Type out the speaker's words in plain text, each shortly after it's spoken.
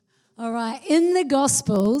All right, in the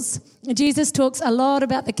Gospels, Jesus talks a lot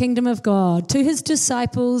about the kingdom of God to his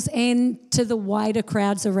disciples and to the wider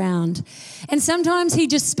crowds around. And sometimes he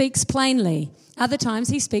just speaks plainly. Other times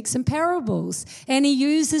he speaks in parables, and he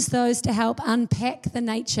uses those to help unpack the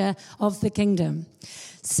nature of the kingdom.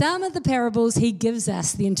 Some of the parables he gives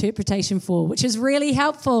us the interpretation for, which is really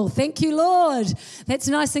helpful. Thank you, Lord. That's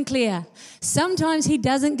nice and clear. Sometimes he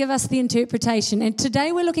doesn't give us the interpretation. And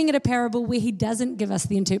today we're looking at a parable where he doesn't give us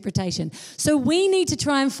the interpretation. So we need to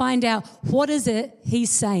try and find out what is it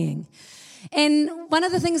he's saying. And one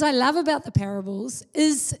of the things I love about the parables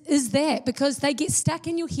is that because they get stuck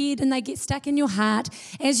in your head and they get stuck in your heart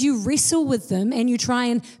as you wrestle with them and you try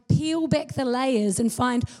and peel back the layers and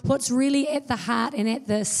find what's really at the heart and at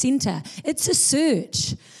the center. It's a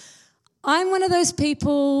search. I'm one of those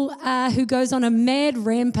people who goes on a mad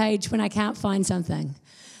rampage when I can't find something.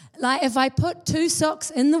 Like if I put 2 socks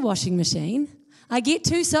in the washing machine, I get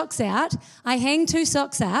 2 socks out, I hang 2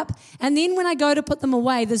 socks up, and then when I go to put them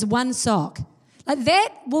away, there's 1 sock. Like that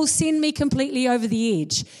will send me completely over the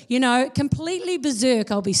edge, completely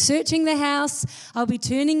berserk. I'll be searching the house, I'll be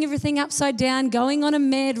turning everything upside down, going on a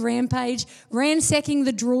mad rampage, ransacking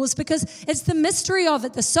the drawers because it's the mystery of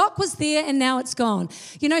it. The sock was there and now it's gone.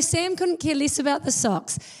 Sam couldn't care less about the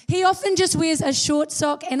socks. He often just wears a short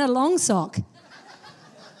sock and a long sock.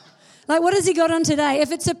 Like, what has he got on today?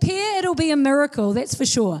 If it's a pair, it'll be a miracle, that's for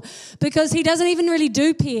sure, because he doesn't even really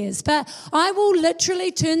do pairs. But I will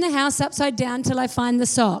literally turn the house upside down till I find the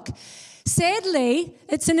sock. Sadly,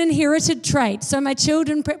 it's an inherited trait, so my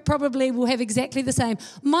children probably will have exactly the same.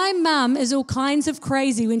 My mum is all kinds of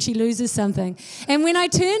crazy when she loses something. And when I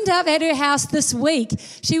turned up at her house this week,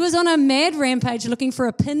 she was on a mad rampage looking for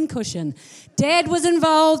a pin cushion. Dad was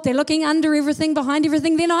involved, they're looking under everything, behind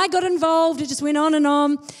everything. Then I got involved, it just went on and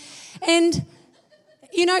on. And,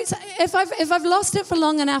 if I've lost it for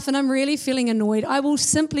long enough and I'm really feeling annoyed, I will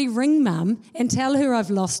simply ring Mum and tell her I've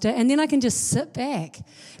lost it, and then I can just sit back,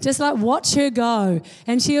 just like watch her go.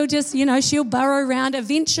 And she'll just, she'll burrow around.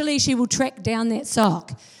 Eventually she will track down that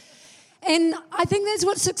sock. And I think that's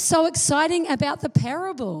what's so exciting about the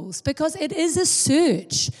parables, because it is a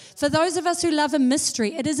search. For those of us who love a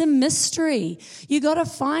mystery, it is a mystery. You got to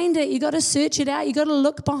find it. You got to search it out. You got to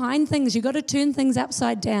look behind things. You got to turn things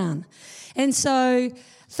upside down. And so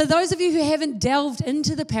for those of you who haven't delved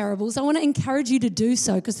into the parables, I want to encourage you to do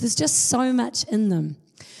so because there's just so much in them.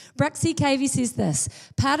 Bruxy Cavey says this: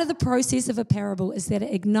 part of the process of a parable is that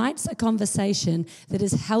it ignites a conversation that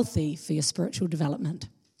is healthy for your spiritual development.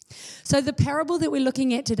 So the parable that we're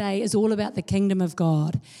looking at today is all about the kingdom of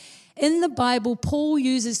God. In the Bible, Paul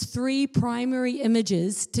uses 3 primary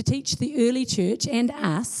images to teach the early church and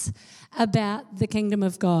us about the kingdom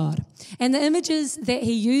of God. And the images that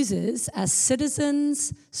he uses are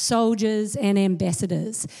citizens, soldiers, and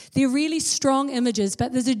ambassadors. They're really strong images,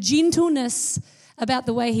 but there's a gentleness about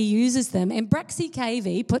the way he uses them. And Bruxy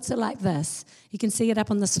Cavey puts it like this. You can see it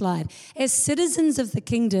up on the slide. As citizens of the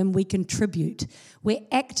kingdom, we contribute. We're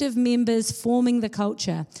active members forming the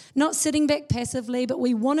culture, not sitting back passively, but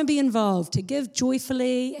we want to be involved to give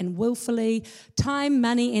joyfully and willfully time,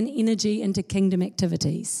 money, and energy into kingdom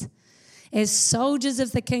activities. As soldiers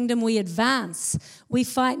of the kingdom, we advance. We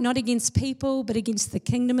fight not against people, but against the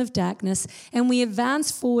kingdom of darkness, and we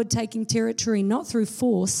advance forward, taking territory not through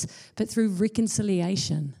force, but through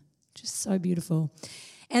reconciliation. Just so beautiful.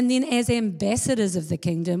 And then as ambassadors of the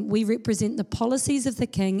kingdom, we represent the policies of the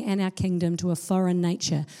king and our kingdom to a foreign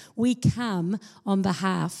nature. We come on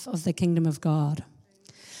behalf of the kingdom of God.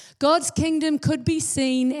 God's kingdom could be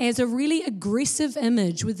seen as a really aggressive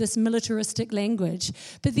image with this militaristic language.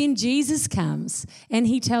 But then Jesus comes and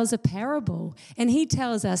he tells a parable, and he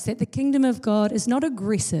tells us that the kingdom of God is not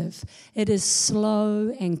aggressive. It is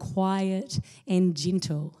slow and quiet and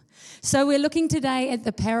gentle. So we're looking today at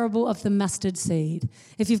the parable of the mustard seed.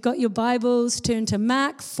 If you've got your Bibles, turn to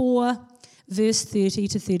Mark 4, verse 30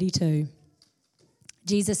 to 32.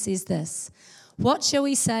 Jesus says this: "What shall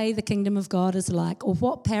we say the kingdom of God is like, or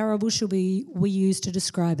what parable shall we use to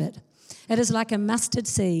describe it? It is like a mustard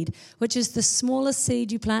seed, which is the smallest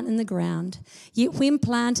seed you plant in the ground. Yet when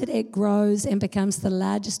planted, it grows and becomes the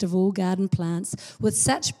largest of all garden plants, with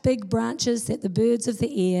such big branches that the birds of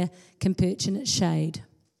the air can perch in its shade."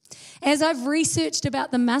 As I've researched about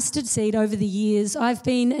the mustard seed over the years, I've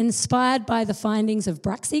been inspired by the findings of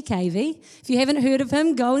Bruxy Cavey. If you haven't heard of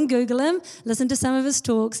him, go and Google him, listen to some of his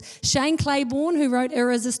talks. Shane Claiborne, who wrote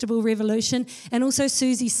Irresistible Revolution, and also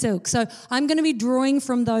Susie Silk. So I'm going to be drawing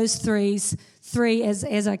from those three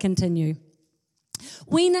as I continue.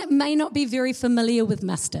 We may not be very familiar with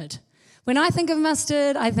mustard. When I think of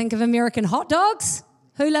mustard, I think of American hot dogs.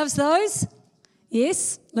 Who loves those?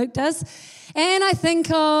 Yes, Luke does. And I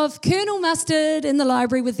think of Colonel Mustard in the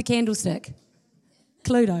library with the candlestick,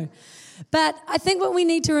 Cluedo. But I think what we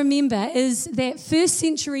need to remember is that first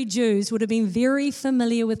century Jews would have been very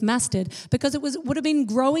familiar with mustard because it would have been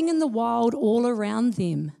growing in the wild all around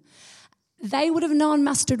them. They would have known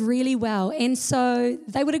mustard really well, and so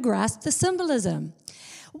they would have grasped the symbolism.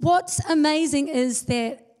 What's amazing is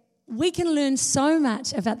that we can learn so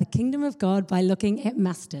much about the kingdom of God by looking at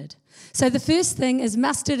mustard. So the first thing is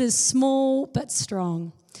mustard is small but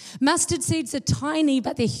strong. Mustard seeds are tiny,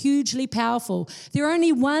 but they're hugely powerful. They're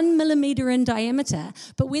only 1 millimeter in diameter,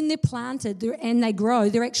 but when they're planted and they grow,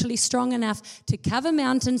 they're actually strong enough to cover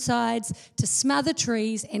mountainsides, to smother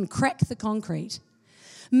trees, and crack the concrete.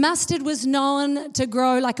 Mustard was known to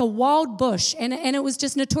grow like a wild bush, and it was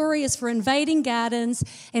just notorious for invading gardens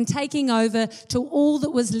and taking over till all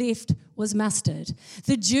that was left was mustard.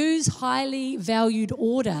 The Jews highly valued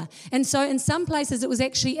order, and so in some places it was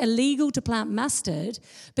actually illegal to plant mustard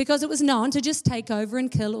because it was known to just take over and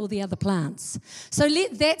kill all the other plants. So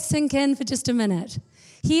let that sink in for just a minute.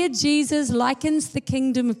 Here Jesus likens the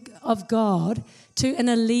kingdom of God to an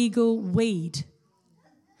illegal weed.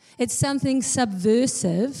 It's something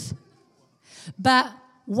subversive, but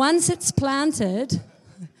once it's planted,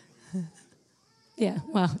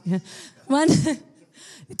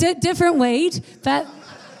 different weed, but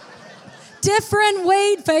different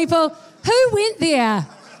weed, people. Who went there?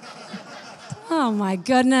 Oh my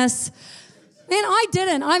goodness. Man, I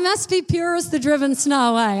didn't. I must be pure as the driven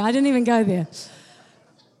snow, eh? I didn't even go there.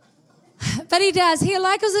 But he does. He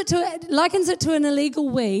likens it to an illegal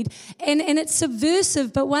weed, and it's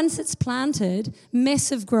subversive, but once it's planted,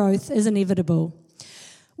 massive growth is inevitable.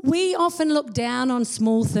 We often look down on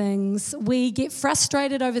small things. We get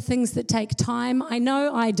frustrated over things that take time. I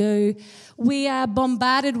know I do. We are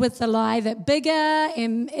bombarded with the lie that bigger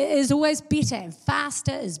is always better and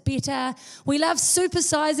faster is better. We love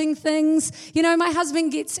supersizing things. You know, my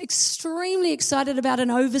husband gets extremely excited about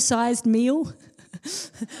an oversized meal.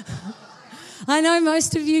 I know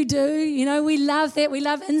most of you do. You know, we love that. We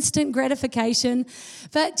love instant gratification.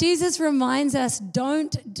 But Jesus reminds us,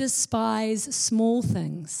 don't despise small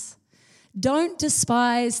things. Don't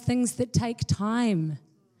despise things that take time.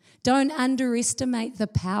 Don't underestimate the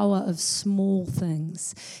power of small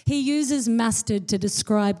things. He uses mustard to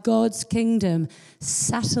describe God's kingdom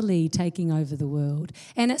subtly taking over the world.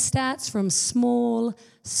 And it starts from small,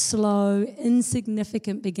 slow,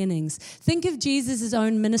 insignificant beginnings. Think of Jesus'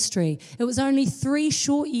 own ministry. It was only 3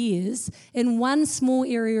 short years in one small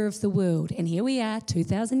area of the world. And here we are,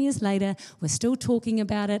 2,000 years later, we're still talking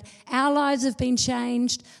about it. Our lives have been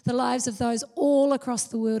changed. The lives of those all across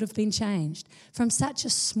the world have been changed from such a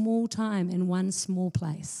small time in one small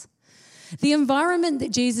place. The environment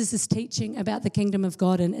that Jesus is teaching about the kingdom of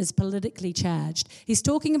God in is politically charged. He's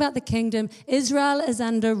talking about the kingdom. Israel is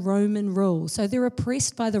under Roman rule, so they're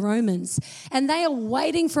oppressed by the Romans. And they are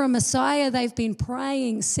waiting for a Messiah. They've been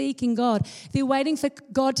praying, seeking God. They're waiting for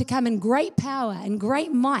God to come in great power and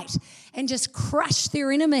great might and just crush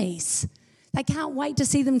their enemies. They can't wait to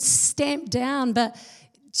see them stamped down, but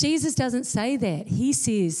Jesus doesn't say that. He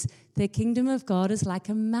says, the kingdom of God is like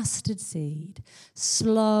a mustard seed,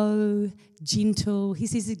 slow, gentle. He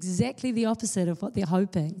says exactly the opposite of what they're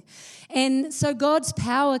hoping. And so God's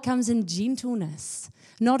power comes in gentleness,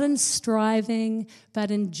 not in striving,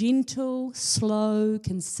 but in gentle, slow,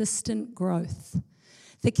 consistent growth.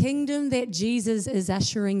 The kingdom that Jesus is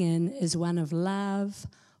ushering in is one of love,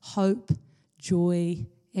 hope, joy,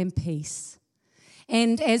 and peace.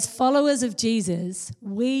 And as followers of Jesus,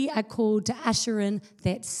 we are called to usher in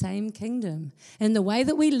that same kingdom in the way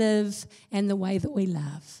that we live and the way that we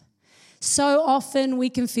love. So often we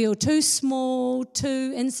can feel too small,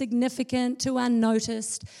 too insignificant, too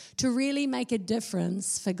unnoticed to really make a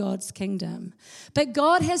difference for God's kingdom. But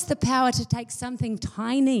God has the power to take something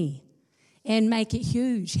tiny and make it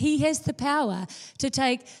huge. He has the power to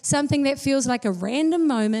take something that feels like a random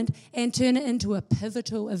moment and turn it into a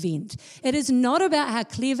pivotal event. It is not about how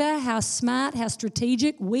clever, how smart, how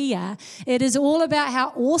strategic we are. It is all about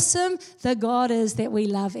how awesome the God is that we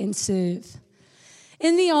love and serve.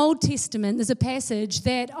 In the Old Testament, there's a passage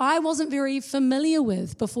that I wasn't very familiar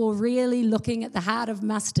with before really looking at the heart of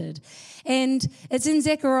mustard. And it's in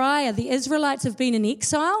Zechariah. The Israelites have been in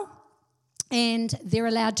exile, and they're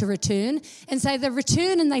allowed to return. And so they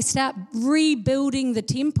return and they start rebuilding the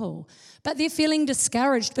temple. But they're feeling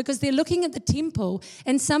discouraged because they're looking at the temple,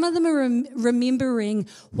 and some of them are remembering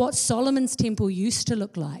what Solomon's temple used to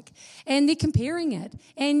look like. And they're comparing it.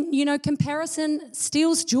 And, you know, comparison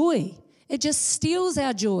steals joy. It just steals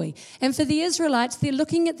our joy. And for the Israelites, they're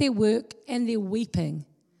looking at their work and they're weeping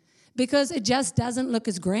because it just doesn't look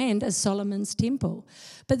as grand as Solomon's temple.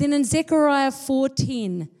 But then in Zechariah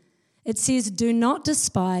 4:10, it says, "Do not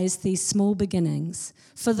despise these small beginnings,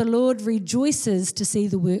 for the Lord rejoices to see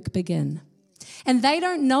the work begin." And they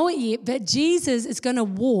don't know it yet, but Jesus is going to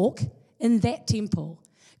walk in that temple.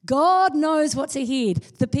 God knows what's ahead.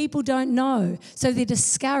 The people don't know, so they're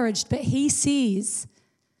discouraged. But he says,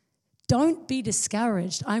 don't be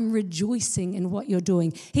discouraged. I'm rejoicing in what you're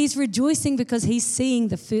doing. He's rejoicing because he's seeing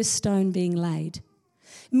the first stone being laid.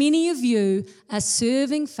 Many of you are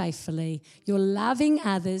serving faithfully. You're loving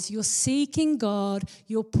others. You're seeking God.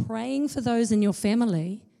 You're praying for those in your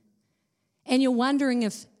family. And you're wondering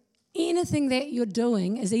if anything that you're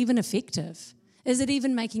doing is even effective. Is it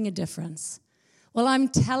even making a difference? Well, I'm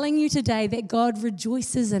telling you today that God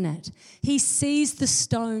rejoices in it. He sees the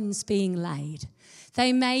stones being laid.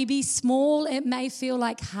 They may be small, it may feel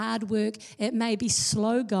like hard work, it may be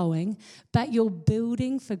slow going, but you're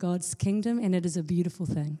building for God's kingdom, and it is a beautiful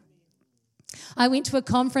thing. I went to a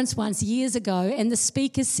conference once years ago, and the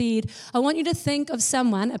speaker said, I want you to think of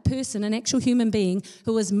someone, a person, an actual human being,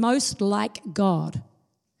 who is most like God.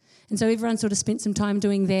 And so everyone sort of spent some time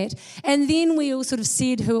doing that. And then we all sort of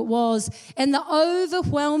said who it was, and the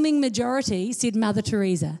overwhelming majority said Mother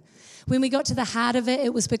Teresa. When we got to the heart of it,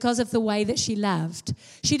 it was because of the way that she loved.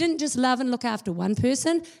 She didn't just love and look after one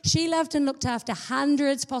person. She loved and looked after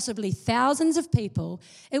hundreds, possibly thousands of people.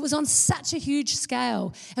 It was on such a huge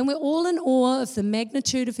scale. And we're all in awe of the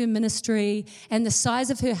magnitude of her ministry and the size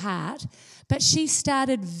of her heart. But she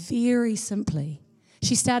started very simply.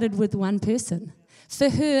 She started with one person. For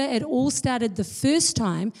her, it all started the first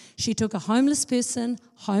time she took a homeless person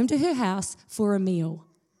home to her house for a meal.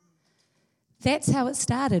 That's how it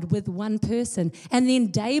started, with one person. And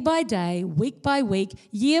then day by day, week by week,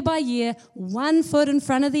 year by year, one foot in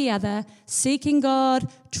front of the other, seeking God,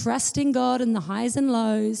 trusting God in the highs and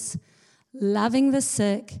lows, loving the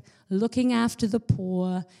sick, looking after the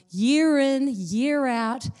poor, year in, year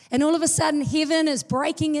out. And all of a sudden, heaven is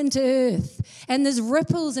breaking into earth. And there's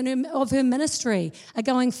ripples of her ministry are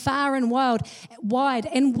going far and wide.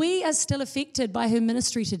 And we are still affected by her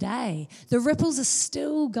ministry today. The ripples are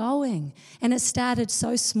still going. And it started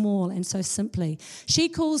so small and so simply. She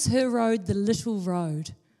calls her road the little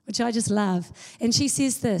road, which I just love. And she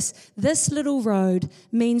says this little road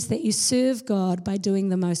means that you serve God by doing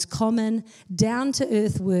the most common,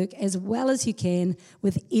 down-to-earth work as well as you can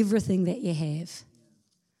with everything that you have.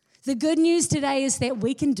 The good news today is that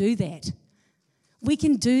we can do that. We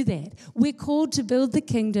can do that. We're called to build the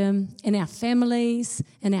kingdom in our families,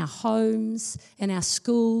 in our homes, in our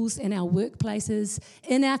schools, in our workplaces,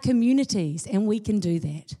 in our communities, and we can do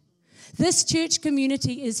that. This church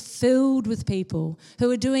community is filled with people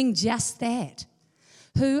who are doing just that,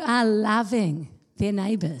 who are loving their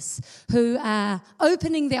neighbours, who are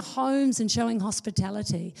opening their homes and showing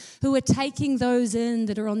hospitality, who are taking those in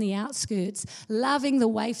that are on the outskirts, loving the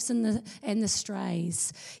waifs and the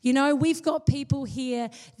strays. You know, we've got people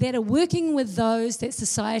here that are working with those that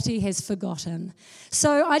society has forgotten.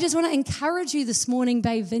 So I just want to encourage you this morning,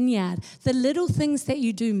 Bay Vineyard, the little things that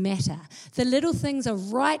you do matter. The little things are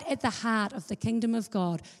right at the heart of the kingdom of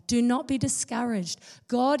God. Do not be discouraged.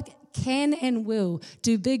 God can and will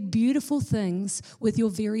do big, beautiful things with your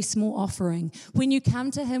very small offering. When you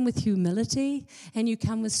come to him with humility and you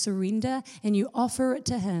come with surrender and you offer it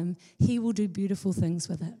to him, he will do beautiful things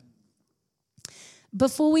with it.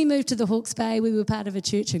 Before we moved to the Hawke's Bay, we were part of a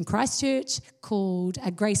church in Christchurch called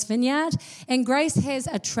Grace Vineyard. And Grace has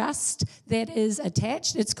a trust that is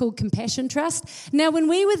attached. It's called Compassion Trust. Now, when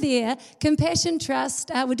we were there, Compassion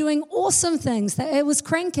Trust were doing awesome things. It was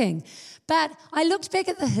cranking. But I looked back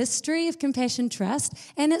at the history of Compassion Trust,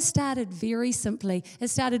 and it started very simply. It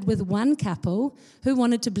started with one couple who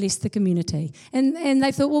wanted to bless the community. And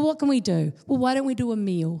they thought, well, what can we do? Well, why don't we do a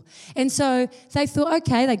meal? And so they thought,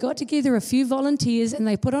 okay, they got together a few volunteers, and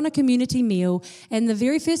they put on a community meal. And the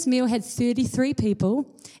very first meal had 33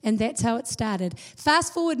 people, and that's how it started.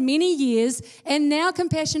 Fast forward many years, and now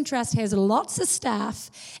Compassion Trust has lots of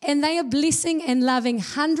staff, and they are blessing and loving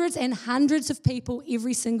hundreds and hundreds of people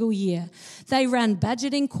every single year. They run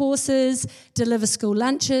budgeting courses, deliver school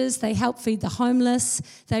lunches, they help feed the homeless,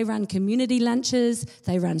 they run community lunches,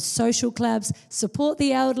 they run social clubs, support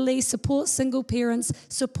the elderly, support single parents,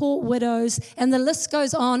 support widows, and the list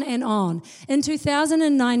goes on and on. In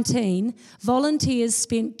 2019, volunteers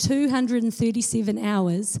spent 237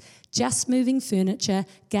 hours just moving furniture,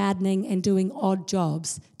 gardening, and doing odd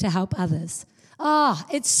jobs to help others.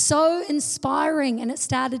 It's so inspiring, and it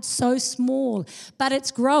started so small, but it's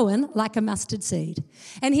growing like a mustard seed.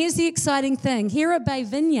 And here's the exciting thing. Here at Bay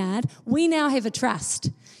Vineyard, we now have a trust.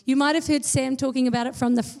 You might have heard Sam talking about it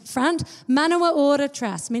from the front. Manawa ora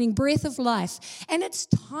trust, meaning breath of life. And it's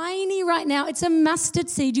tiny right now. It's a mustard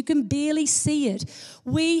seed. You can barely see it.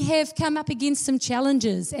 We have come up against some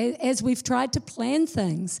challenges as we've tried to plan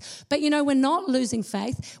things. But, we're not losing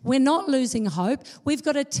faith. We're not losing hope. We've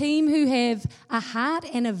got a team who have a heart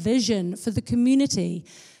and a vision for the community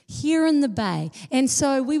here in the Bay. And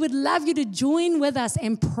so we would love you to join with us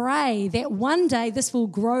and pray that one day this will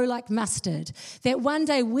grow like mustard, that one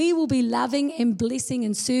day we will be loving and blessing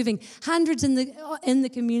and serving hundreds in the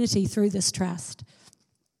community through this trust.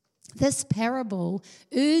 This parable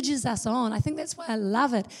urges us on. I think that's why I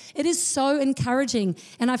love it. It is so encouraging,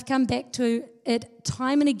 and I've come back to it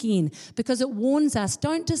time and again because it warns us,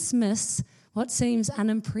 don't dismiss what seems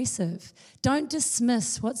unimpressive. Don't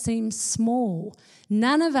dismiss what seems small.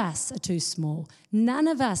 None of us are too small. None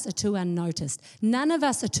of us are too unnoticed. None of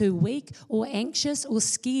us are too weak or anxious or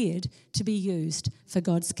scared to be used for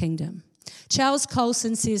God's kingdom. Charles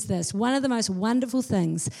Colson says this, one of the most wonderful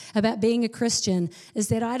things about being a Christian is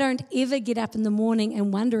that I don't ever get up in the morning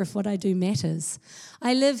and wonder if what I do matters.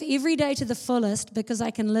 I live every day to the fullest because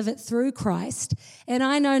I can live it through Christ, and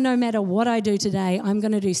I know no matter what I do today, I'm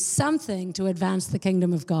going to do something to advance the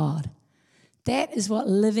kingdom of God. That is what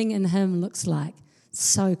living in Him looks like.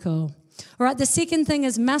 So cool. All right, the second thing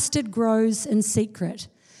is mustard grows in secret.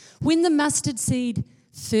 When the mustard seed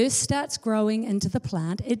first starts growing into the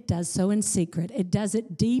plant, it does so in secret. It does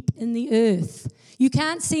it deep in the earth. You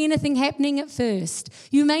can't see anything happening at first.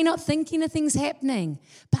 You may not think anything's happening,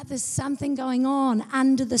 but there's something going on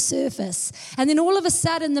under the surface. And then all of a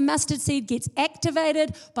sudden, the mustard seed gets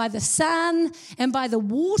activated by the sun and by the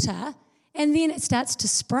water, and then it starts to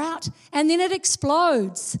sprout, and then it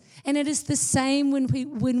explodes. And it is the same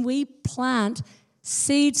when we plant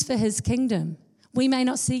seeds for His kingdom. We may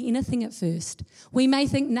not see anything at first. We may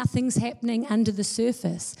think nothing's happening under the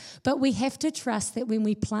surface, but we have to trust that when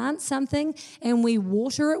we plant something and we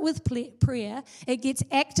water it with prayer, it gets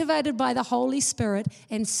activated by the Holy Spirit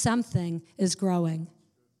and something is growing.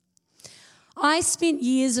 I spent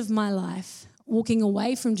years of my life walking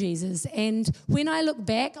away from Jesus, and when I look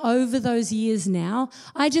back over those years now,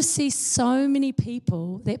 I just see so many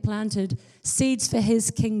people that planted seeds for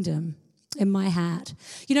His kingdom in my heart.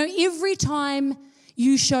 Every time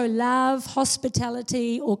you show love,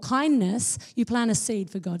 hospitality, or kindness, you plant a seed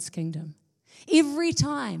for God's kingdom. Every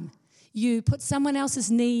time you put someone else's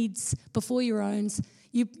needs before your own,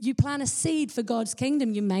 you plant a seed for God's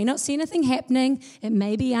kingdom. You may not see anything happening. It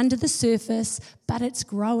may be under the surface, but it's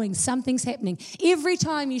growing. Something's happening. Every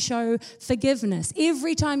time you show forgiveness,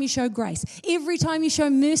 every time you show grace, every time you show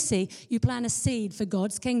mercy, you plant a seed for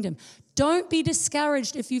God's kingdom. Don't be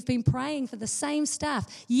discouraged if you've been praying for the same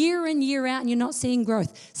stuff year in, year out, and you're not seeing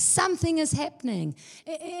growth. Something is happening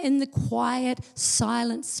in the quiet,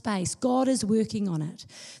 silent space. God is working on it.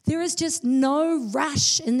 There is just no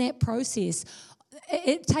rush in that process.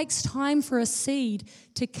 It takes time for a seed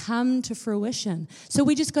to come to fruition. So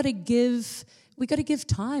we just got to give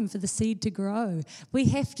time for the seed to grow. We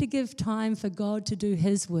have to give time for God to do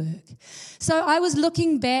His work. So I was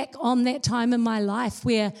looking back on that time in my life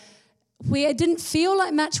where it didn't feel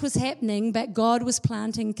like much was happening, but God was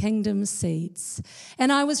planting kingdom seeds.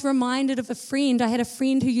 And I was reminded of a friend. I had a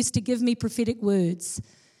friend who used to give me prophetic words.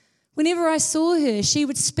 Whenever I saw her, she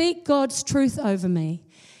would speak God's truth over me.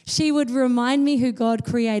 She would remind me who God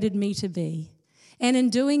created me to be. And in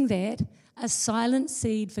doing that, a silent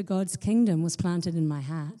seed for God's kingdom was planted in my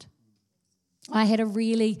heart. I had a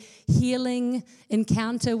really healing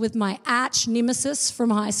encounter with my arch nemesis from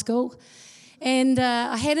high school. And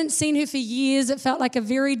I hadn't seen her for years. It felt like a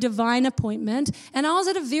very divine appointment. And I was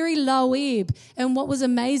at a very low ebb. And what was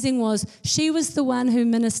amazing was she was the one who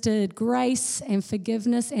ministered grace and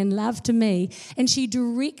forgiveness and love to me. And she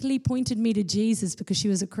directly pointed me to Jesus because she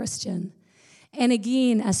was a Christian. And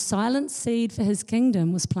again, a silent seed for His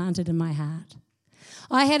kingdom was planted in my heart.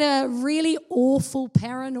 I had a really awful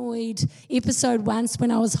paranoid episode once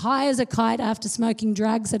when I was high as a kite after smoking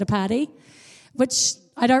drugs at a party, which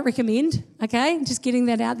I don't recommend, okay? Just getting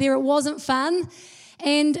that out there. It wasn't fun.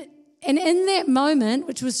 And in that moment,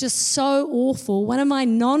 which was just so awful, one of my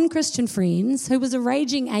non-Christian friends, who was a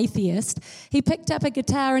raging atheist, he picked up a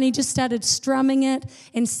guitar and he just started strumming it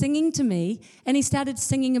and singing to me, and he started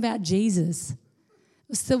singing about Jesus. It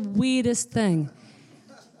was the weirdest thing.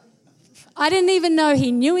 I didn't even know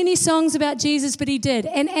he knew any songs about Jesus, but he did.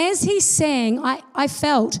 And as he sang, I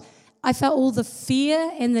felt all the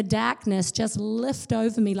fear and the darkness just lift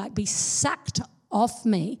over me, like be sucked off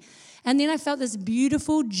me. And then I felt this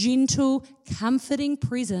beautiful, gentle, comforting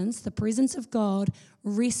presence, the presence of God,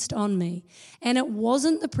 rest on me. And it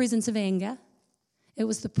wasn't the presence of anger. It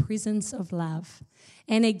was the presence of love.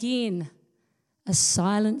 And again, a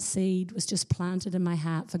silent seed was just planted in my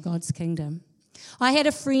heart for God's kingdom. I had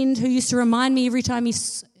a friend who used to remind me every time he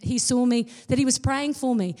saw me that he was praying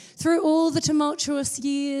for me through all the tumultuous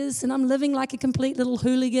years, and I'm living like a complete little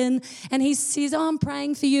hooligan, and he says, I'm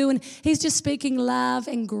praying for you, and he's just speaking love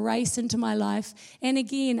and grace into my life. And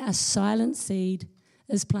again, a silent seed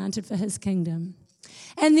is planted for his kingdom.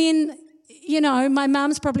 And then, my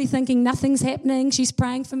mum's probably thinking nothing's happening. She's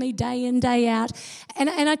praying for me day in, day out. And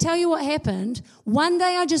I tell you what happened. One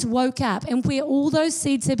day I just woke up, and where all those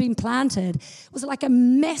seeds had been planted, it was like a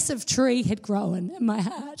massive tree had grown in my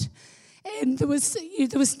heart. And there was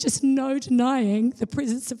just no denying the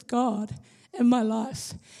presence of God in my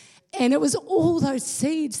life. And it was all those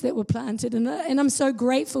seeds that were planted. And I'm so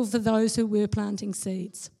grateful for those who were planting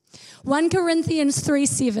seeds. 1 Corinthians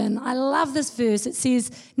 3:7, I love this verse. It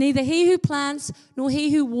says, neither he who plants nor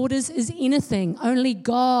he who waters is anything, only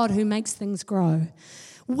God who makes things grow.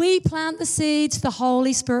 We plant the seeds, the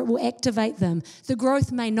Holy Spirit will activate them. The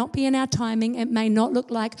growth may not be in our timing. It may not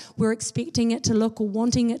look like we're expecting it to look or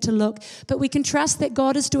wanting it to look, but we can trust that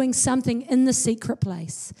God is doing something in the secret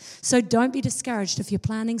place. So don't be discouraged if you're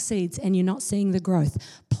planting seeds and you're not seeing the growth.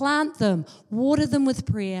 Plant them, water them with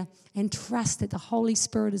prayer, and trust that the Holy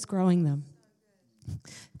Spirit is growing them.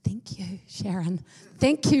 Thank you, Sharon.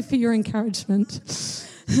 Thank you for your encouragement.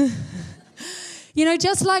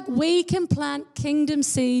 Just like we can plant kingdom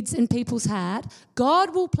seeds in people's heart,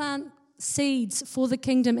 God will plant seeds for the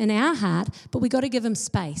kingdom in our heart, but we got to give him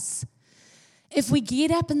space. If we get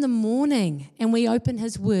up in the morning and we open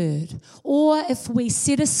his word, or if we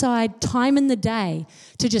set aside time in the day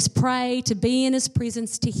to just pray, to be in his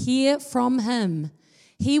presence, to hear from him,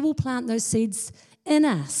 he will plant those seeds in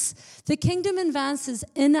us. The kingdom advances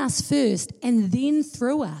in us first and then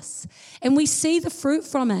through us. And we see the fruit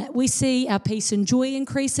from it. We see our peace and joy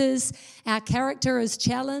increases. Our character is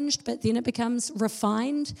challenged, but then it becomes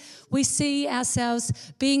refined. We see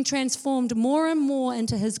ourselves being transformed more and more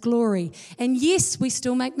into his glory. And yes, we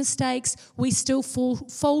still make mistakes. We still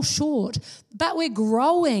fall short. But we're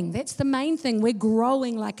growing. That's the main thing. We're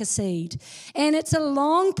growing like a seed. And it's a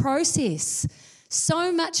long process.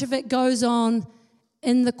 So much of it goes on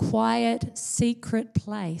in the quiet, secret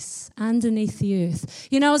place underneath the earth.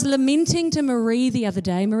 I was lamenting to Marie the other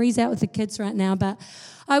day. Marie's out with the kids right now, but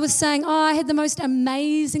I was saying, I had the most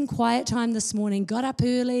amazing quiet time this morning. Got up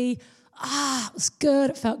early. It was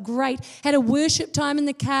good. It felt great. Had a worship time in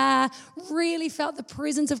the car. Really felt the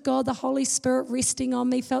presence of God, the Holy Spirit resting on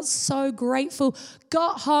me. Felt so grateful.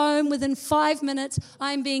 Got home within 5 minutes.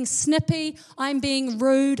 I'm being snippy. I'm being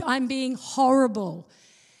rude. I'm being horrible.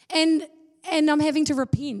 And I'm having to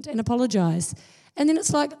repent and apologize. And then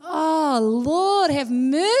it's like, oh, Lord, have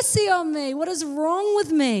mercy on me. What is wrong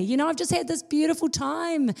with me? I've just had this beautiful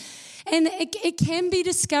time. And it can be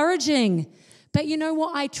discouraging. But you know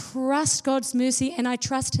what? I trust God's mercy and I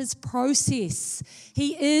trust his process.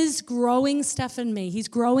 He is growing stuff in me. He's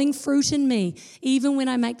growing fruit in me, even when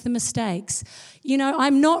I make the mistakes.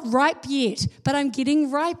 I'm not ripe yet, but I'm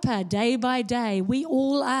getting riper day by day. We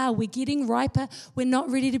all are. We're getting riper. We're not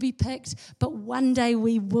ready to be picked, but one day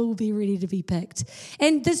we will be ready to be picked.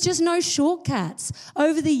 And there's just no shortcuts.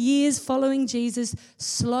 Over the years following Jesus,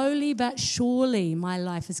 slowly but surely, my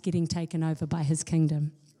life is getting taken over by his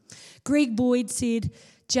kingdom. Greg Boyd said,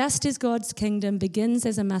 just as God's kingdom begins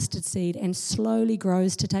as a mustard seed and slowly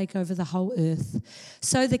grows to take over the whole earth,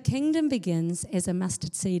 so the kingdom begins as a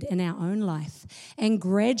mustard seed in our own life and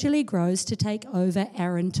gradually grows to take over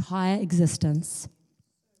our entire existence.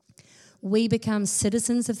 We become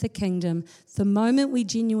citizens of the kingdom the moment we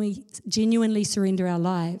genuinely surrender our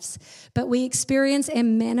lives. But we experience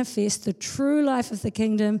and manifest the true life of the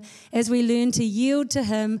kingdom as we learn to yield to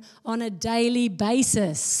him on a daily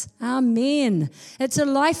basis. Amen. It's a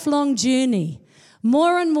lifelong journey.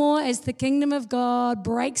 More and more as the kingdom of God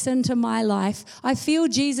breaks into my life, I feel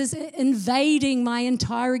Jesus invading my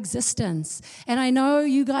entire existence. And I know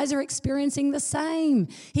you guys are experiencing the same.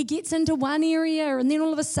 He gets into one area and then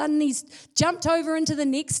all of a sudden he's jumped over into the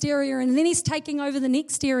next area and then he's taking over the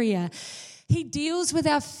next area. He deals with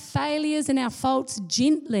our failures and our faults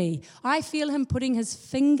gently. I feel him putting his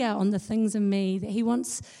finger on the things in me that he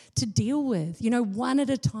wants to deal with, one at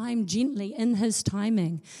a time, gently, in his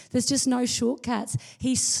timing. There's just no shortcuts.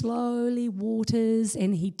 He slowly waters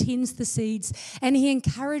and he tends the seeds and he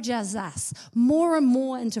encourages us more and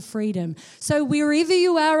more into freedom. So wherever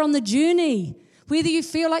you are on the journey, Whether you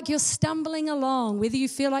feel like you're stumbling along, whether you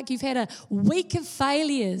feel like you've had a week of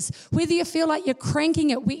failures, whether you feel like you're cranking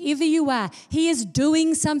it, wherever you are, He is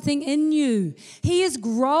doing something in you. He is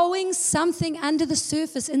growing something under the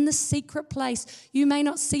surface in the secret place. You may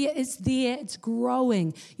not see it. It's there. It's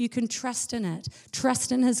growing. You can trust in it.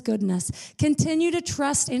 Trust in His goodness. Continue to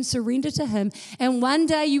trust and surrender to Him. And one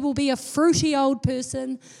day you will be a fruity old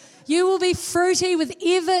person. You will be fruity with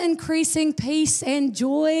ever-increasing peace and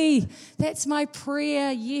joy. That's my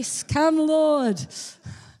prayer. Yes, come, Lord.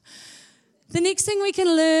 The next thing we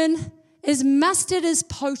can learn is mustard is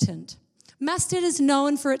potent. Mustard is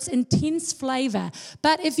known for its intense flavor,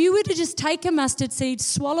 but if you were to just take a mustard seed,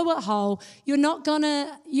 swallow it whole, you're not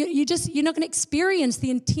gonna experience the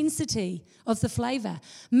intensity of the flavor.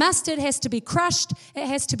 Mustard has to be crushed, it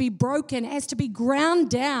has to be broken, it has to be ground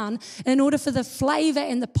down in order for the flavor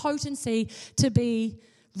and the potency to be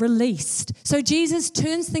released. So Jesus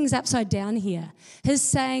turns things upside down here. He's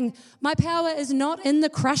saying, my power is not in the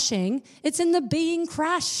crushing, it's in the being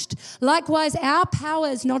crushed. Likewise, our power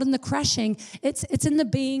is not in the crushing, it's in the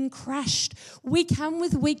being crushed. We come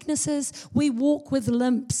with weaknesses, we walk with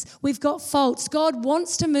limps, we've got faults. God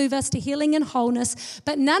wants to move us to healing and wholeness,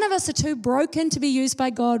 but none of us are too broken to be used by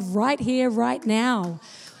God right here, right now.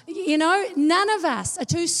 You know, none of us are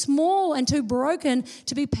too small and too broken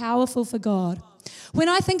to be powerful for God. When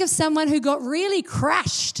I think of someone who got really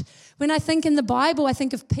crushed, when I think in the Bible, I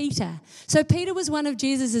think of Peter. So Peter was one of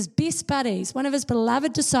Jesus' best buddies, one of his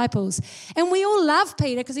beloved disciples. And we all love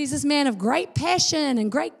Peter because he's this man of great passion and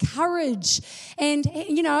great courage. And,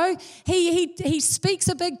 you know, he speaks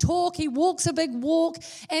a big talk, he walks a big walk.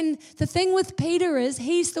 And the thing with Peter is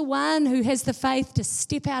he's the one who has the faith to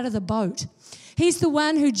step out of the boat. He's the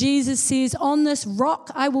one who Jesus says, on this rock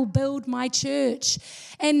I will build my church.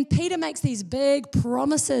 And Peter makes these big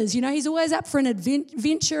promises. You know, he's always up for an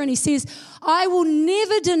adventure and he says, I will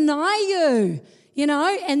never deny you. You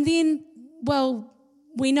know, and then, well,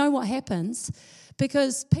 we know what happens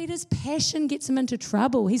because Peter's passion gets him into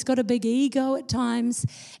trouble. He's got a big ego at times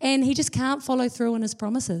and he just can't follow through on his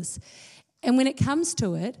promises. And when it comes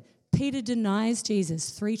to it, Peter denies Jesus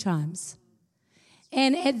 3 times.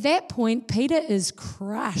 And at that point, Peter is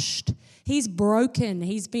crushed. He's broken.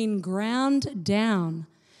 He's been ground down.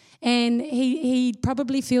 And he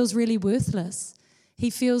probably feels really worthless. He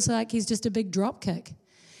feels like he's just a big dropkick.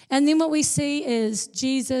 And then what we see is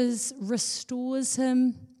Jesus restores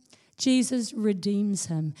him. Jesus redeems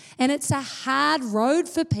him. And it's a hard road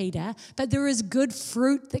for Peter, but there is good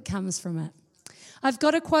fruit that comes from it. I've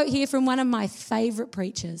got a quote here from one of my favorite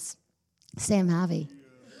preachers, Sam Harvey.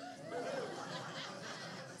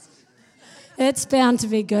 It's bound to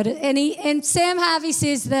be good. And Sam Harvey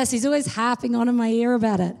says this, he's always harping on in my ear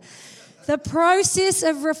about it. The process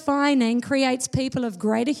of refining creates people of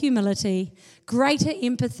greater humility, greater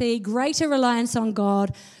empathy, greater reliance on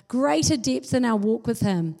God, greater depth in our walk with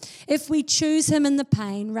Him. If we choose Him in the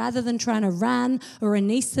pain rather than trying to run or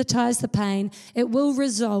anesthetize the pain, it will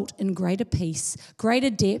result in greater peace,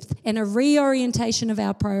 greater depth, and a reorientation of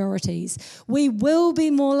our priorities. We will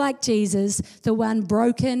be more like Jesus, the one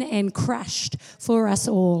broken and crushed for us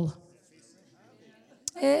all.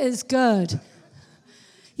 It is good.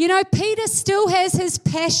 You know, Peter still has his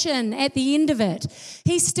passion at the end of it.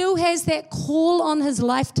 He still has that call on his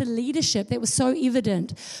life to leadership that was so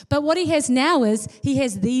evident. But what he has now is he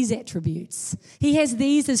has these attributes. He has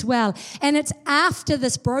these as well. And it's after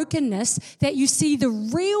this brokenness that you see the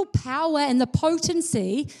real power and the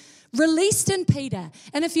potency released in Peter.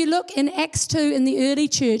 And if you look in Acts 2 in the early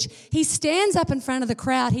church, he stands up in front of the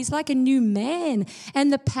crowd. He's like a new man. And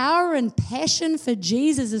the power and passion for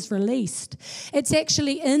Jesus is released. It's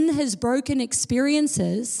actually in his broken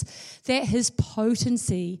experiences that his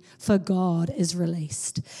potency for God is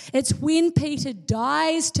released. It's when Peter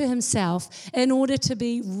dies to himself in order to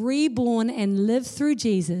be reborn and live through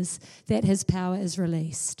Jesus that his power is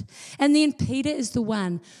released. And then Peter is the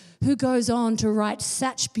one who goes on to write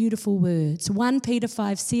such beautiful words. 1 Peter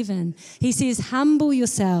 5:7, he says, humble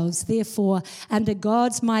yourselves, therefore, under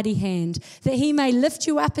God's mighty hand, that he may lift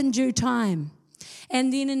you up in due time.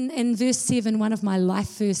 And then in verse 7, one of my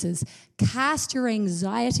life verses, cast your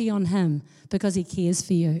anxiety on him because he cares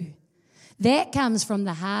for you. That comes from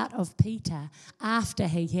the heart of Peter after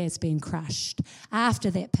he has been crushed, after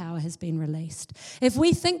that power has been released. If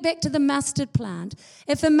we think back to the mustard plant,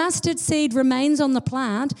 if a mustard seed remains on the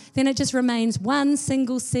plant, then it just remains one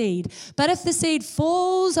single seed. But if the seed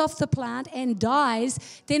falls off the plant and dies,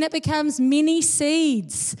 then it becomes many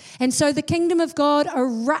seeds. And so the kingdom of God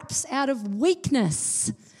erupts out of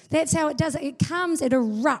weakness. That's how it does it. It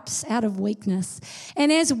erupts out of weakness.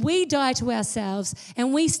 And as we die to ourselves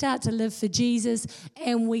and we start to live for Jesus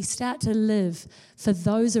and we start to live for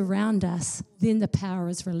those around us, then the power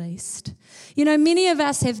is released. You know, many of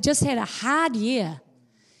us have just had a hard year.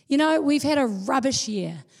 You know, we've had a rubbish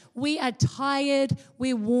year. We are tired,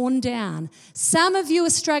 we're worn down. Some of you are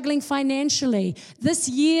struggling financially. This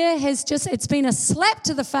year it's been a slap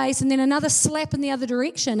to the face and then another slap in the other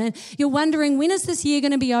direction. And you're wondering, when is this year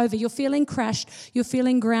going to be over? You're feeling crushed, you're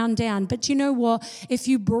feeling ground down. But you know what? If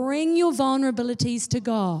you bring your vulnerabilities to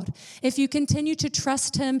God, if you continue to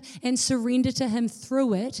trust Him and surrender to Him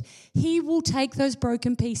through it, He will take those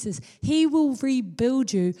broken pieces. He will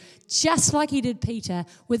rebuild you just like He did Peter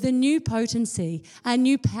with a new potency, a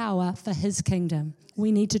new power for His kingdom.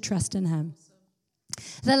 We need to trust in Him.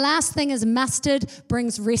 The last thing is mustard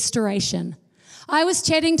brings restoration. I was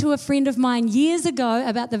chatting to a friend of mine years ago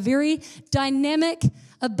about the very dynamic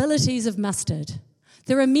abilities of mustard.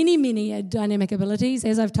 There are many, many dynamic abilities,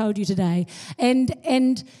 as I've told you today.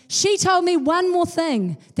 And she told me one more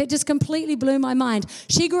thing that just completely blew my mind.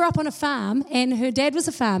 She grew up on a farm, and her dad was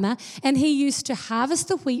a farmer, and he used to harvest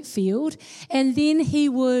the wheat field, and then he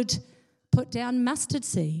would put down mustard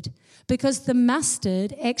seed because the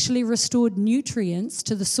mustard actually restored nutrients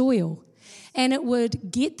to the soil and it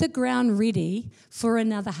would get the ground ready for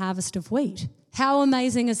another harvest of wheat. How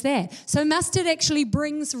amazing is that? So mustard actually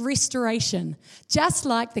brings restoration, just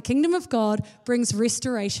like the kingdom of God brings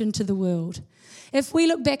restoration to the world. If we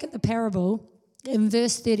look back at the parable, in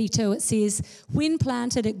verse 32, it says, when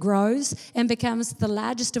planted, it grows and becomes the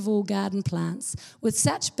largest of all garden plants, with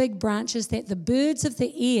such big branches that the birds of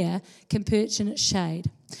the air can perch in its shade.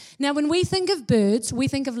 Now, when we think of birds, we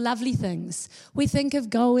think of lovely things. We think of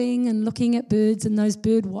going and looking at birds in those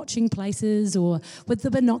bird watching places or with the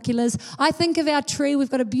binoculars. I think of our tree. We've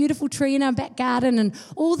got a beautiful tree in our back garden and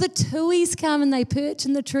all the tuis come and they perch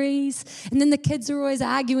in the trees. And then the kids are always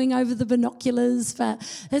arguing over the binoculars, but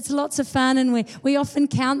it's lots of fun and we often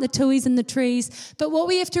count the tuis in the trees. But what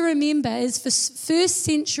we have to remember is for first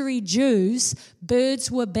century Jews, birds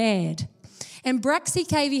were bad. And Bruxy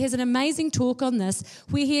Cavey has an amazing talk on this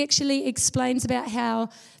where he actually explains about how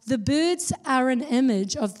the birds are an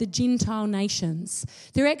image of the Gentile nations.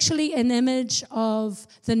 They're actually an image of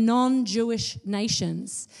the non-Jewish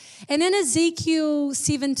nations. And in Ezekiel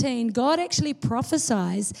 17, God actually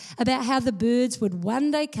prophesies about how the birds would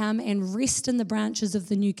one day come and rest in the branches of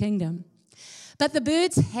the new kingdom. But the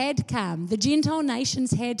birds had come. The Gentile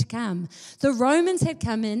nations had come. The Romans had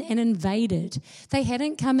come in and invaded. They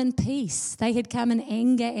hadn't come in peace. They had come in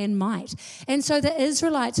anger and might. And so the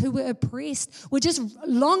Israelites who were oppressed were just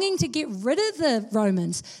longing to get rid of the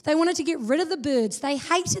Romans. They wanted to get rid of the birds. They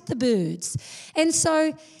hated the birds. And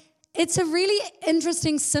so it's a really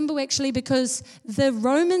interesting symbol actually because the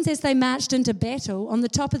Romans, as they marched into battle, on the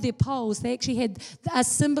top of their poles, they actually had a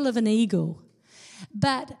symbol of an eagle.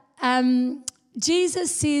 But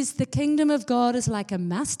Jesus says the kingdom of God is like a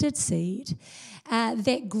mustard seed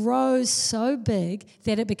that grows so big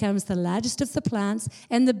that it becomes the largest of the plants,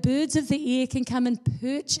 and the birds of the air can come and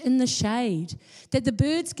perch in the shade, that the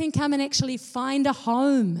birds can come and actually find a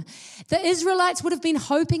home. The Israelites would have been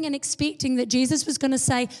hoping and expecting that Jesus was going to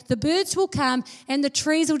say, the birds will come and the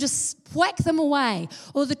trees will just whack them away,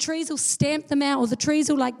 or the trees will stamp them out, or the trees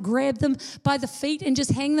will like grab them by the feet and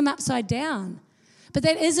just hang them upside down. But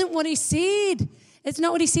that isn't what he said. It's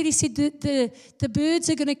not what he said. He said that the birds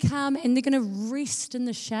are going to come and they're going to rest in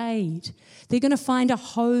the shade. They're going to find a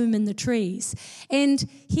home in the trees. And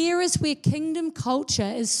here is where kingdom culture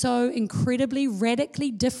is so incredibly,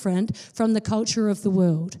 radically different from the culture of the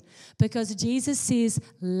world. Because Jesus says,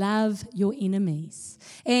 love your enemies.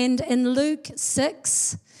 And in Luke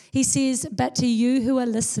 6, he says, but to you who are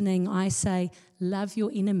listening, I say, love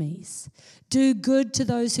your enemies. Do good to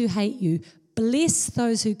those who hate you. Bless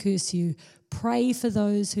those who curse you. Pray for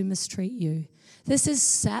those who mistreat you. This is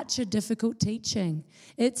such a difficult teaching.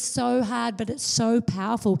 It's so hard, but it's so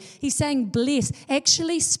powerful. He's saying bless.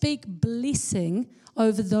 Actually speak blessing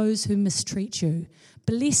over those who mistreat you.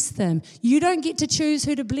 Bless them. You don't get to choose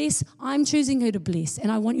who to bless. I'm choosing who to bless,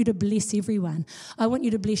 and I want you to bless everyone. I want you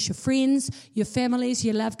to bless your friends, your families,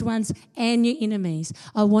 your loved ones, and your enemies.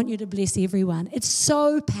 I want you to bless everyone. It's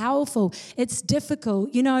so powerful. It's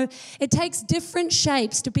difficult. You know, it takes different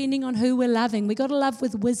shapes depending on who we're loving. We got to love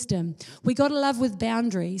with wisdom. We got to love with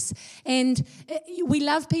boundaries. And we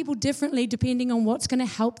love people differently depending on what's going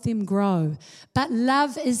to help them grow. But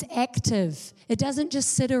love is active. It doesn't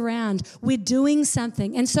just sit around. We're doing something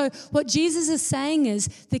something. And so what Jesus is saying is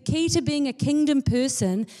the key to being a kingdom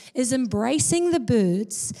person is embracing the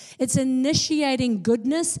birds. It's initiating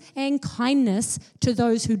goodness and kindness to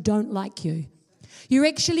those who don't like you. You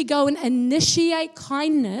actually go and initiate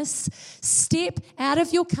kindness, step out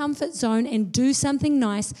of your comfort zone and do something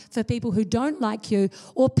nice for people who don't like you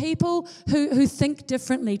or people who think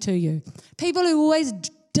differently to you. People who always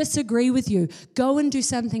disagree with you. Go and do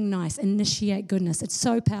something nice. Initiate goodness. It's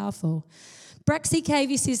so powerful. Braxy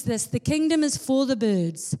Cavey says this, the kingdom is for the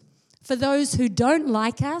birds, for those who don't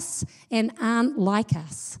like us and aren't like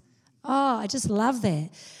us. Oh, I just love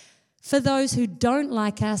that. For those who don't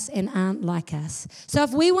like us and aren't like us. So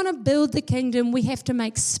if we want to build the kingdom, we have to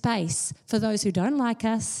make space for those who don't like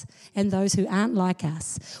us and those who aren't like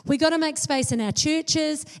us. We got to make space in our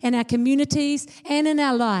churches, in our communities, and in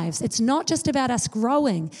our lives. It's not just about us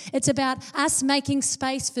growing. It's about us making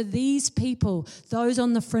space for these people, those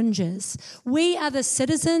on the fringes. We are the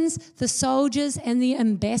citizens, the soldiers, and the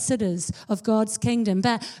ambassadors of God's kingdom.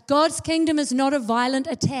 But God's kingdom is not a violent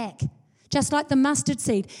attack. Just like the mustard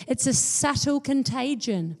seed, it's a subtle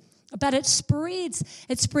contagion, but it spreads.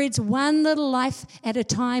 It spreads one little life at a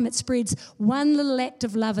time. It spreads one little act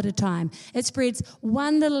of love at a time. It spreads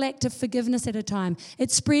one little act of forgiveness at a time. It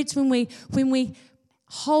spreads when we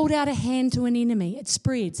hold out a hand to an enemy. It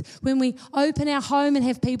spreads. When we open our home and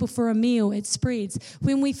have people for a meal, it spreads.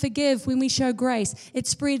 When we forgive, when we show grace, it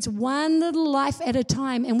spreads one little life at a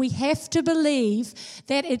time. And we have to believe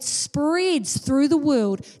that it spreads through the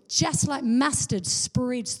world just like mustard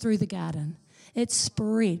spreads through the garden. It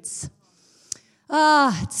spreads.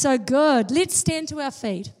 Ah, it's so good. Let's stand to our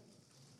feet.